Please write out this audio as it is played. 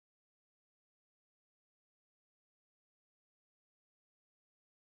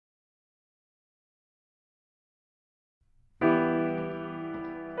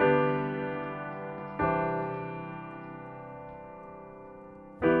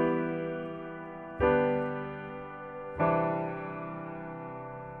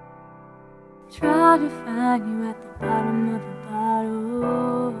Try to find you at the bottom of the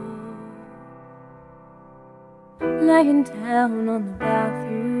bottle, laying down on the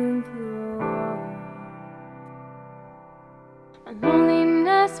bathroom floor. My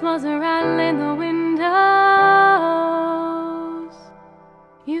loneliness was rattling the windows.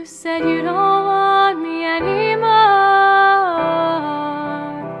 You said you don't want me anymore,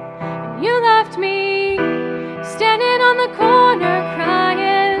 and you left me standing on the corner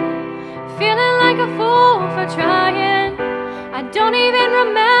crying, feeling like a fool for trying. I don't even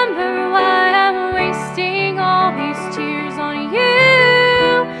remember why I'm wasting all these tears on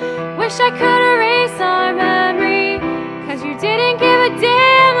you. Wish I could erase our memory, 'cause you didn't give a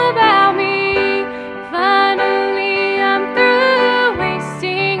damn about me. Finally I'm through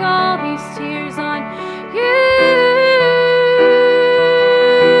wasting all these tears on you.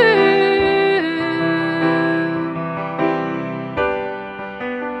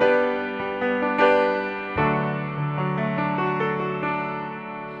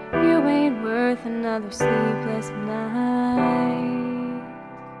 You ain't worth another sleepless night.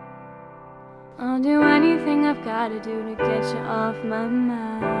 I'll do anything I've gotta do to get you off my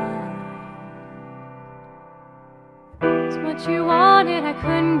mind. It's what you wanted I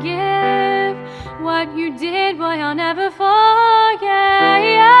couldn't give. What you did, boy, I'll never forget.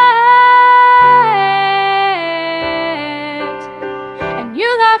 And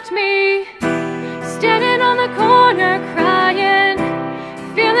you left me standing on the corner crying,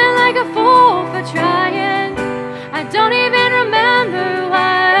 feeling like a fool for trying. I don't even remember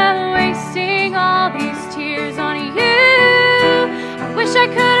why I'm wasting all these tears on you. I wish I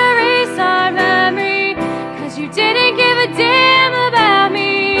could erase our memory, 'cause you didn't give a damn about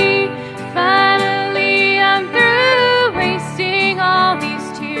me. Finally I'm through wasting all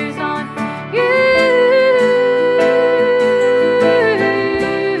these tears on you.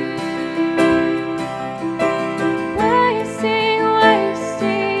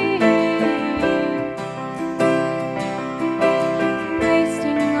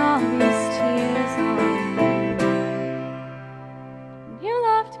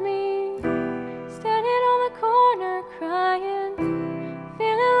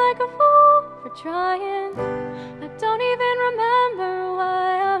 Trying, I don't even remember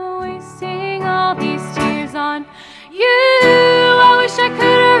why I'm wasting all these tears on you. I wish I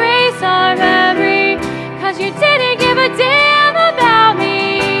could erase our memory, 'cause you didn't give a damn about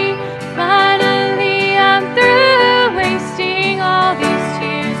me. Finally I'm through wasting all these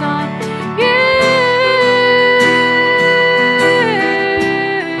tears on you.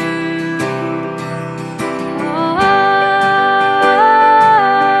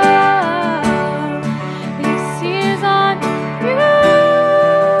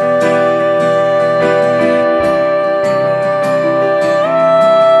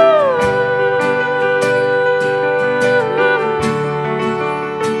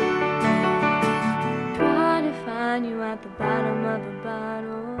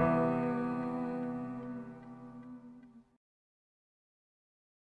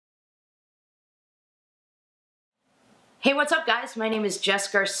 Hey, what's up guys? My name is Jon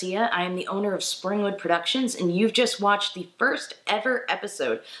Garcia. I am the owner of Springwood Productions, and you've just watched the first ever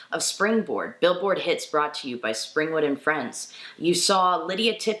episode of Springboard, Billboard hits brought to you by Springwood and Friends. You saw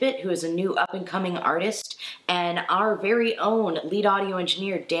Lydia Tippett, who is a new up-and-coming artist, and our very own lead audio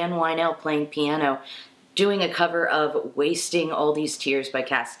engineer, Dan Weinel, playing piano, doing a cover of Wasting All These Tears by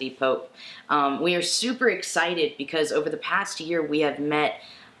Cassadee Pope. We are super excited because over the past year we have met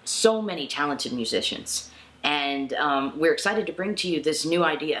so many talented musicians. And we're excited to bring to you this new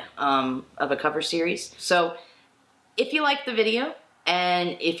idea of a cover series. So if you like the video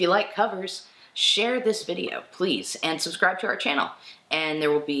and if you like covers, share this video, please, and subscribe to our channel. And there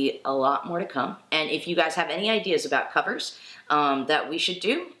will be a lot more to come. And if you guys have any ideas about covers that we should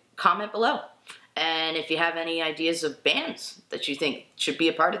do, comment below. And if you have any ideas of bands that you think should be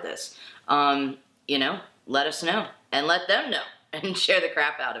a part of this, you know, let us know and let them know. And share the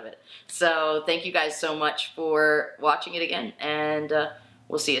crap out of it. So thank you guys so much for watching it again, and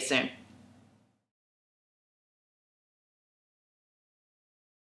we'll see you soon.